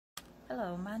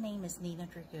Hello, my name is Nena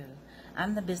Dragoo.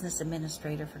 I'm the business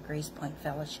administrator for Grace Point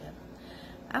Fellowship.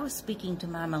 I was speaking to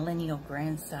my millennial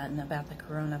grandson about the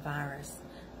coronavirus.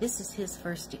 This is his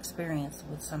first experience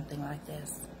with something like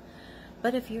this.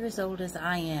 But if you're as old as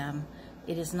I am,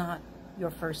 it is not your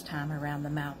first time around the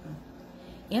mountain.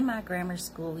 In my grammar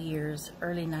school years,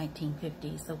 early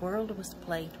 1950s, the world was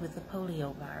plagued with the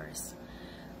polio virus.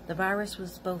 The virus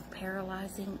was both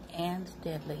paralyzing and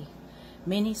deadly.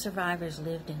 Many survivors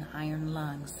lived in iron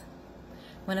lungs.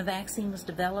 When a vaccine was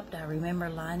developed, I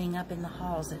remember lining up in the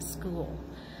halls at school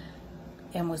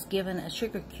and was given a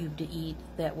sugar cube to eat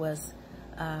that was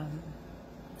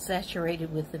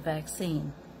saturated with the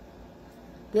vaccine.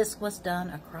 This was done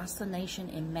across the nation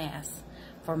in mass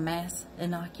for mass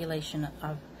inoculation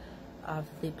of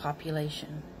the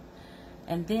population.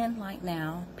 And then, like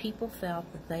now, people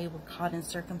felt that they were caught in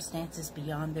circumstances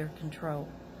beyond their control.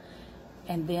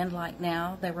 And then, like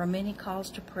now, there were many calls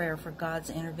to prayer for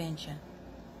God's intervention.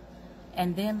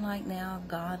 And then, like now,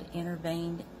 God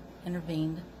intervened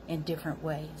in different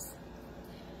ways.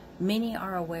 Many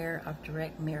are aware of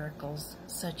direct miracles,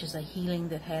 such as a healing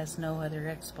that has no other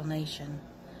explanation.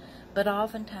 But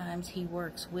oftentimes, He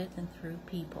works with and through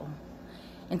people.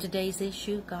 In today's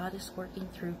issue, God is working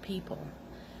through people.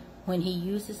 When He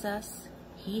uses us,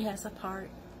 He has a part,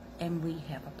 and we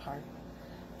have a part.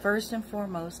 First and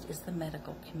foremost is the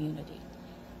medical community,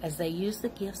 as they use the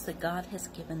gifts that God has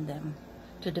given them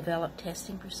to develop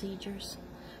testing procedures,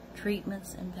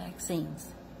 treatments, and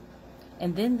vaccines.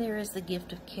 And then there is the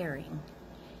gift of caring,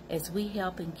 as we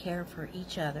help and care for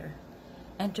each other,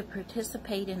 and to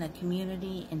participate in a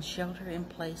community and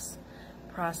shelter-in-place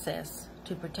process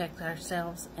to protect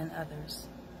ourselves and others.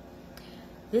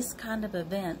 This kind of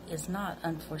event is not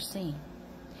unforeseen.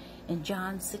 In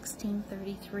John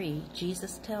 16:33,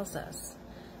 Jesus tells us,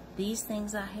 "These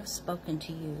things I have spoken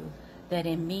to you, that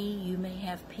in me you may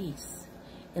have peace.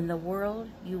 In the world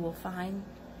you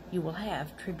will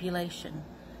have tribulation,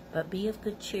 but be of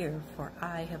good cheer, for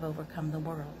I have overcome the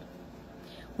world."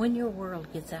 When your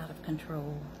world gets out of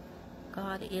control,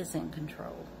 God is in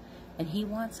control, and He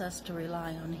wants us to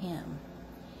rely on Him.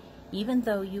 Even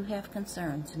though you have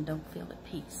concerns and don't feel at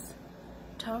peace,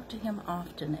 talk to Him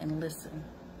often and listen.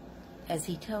 As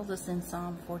He tells us in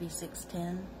Psalm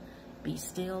 46:10, "Be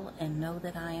still and know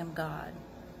that I am God."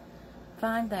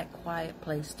 Find that quiet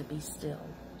place to be still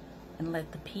and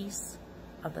let the peace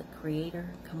of the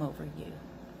Creator come over you.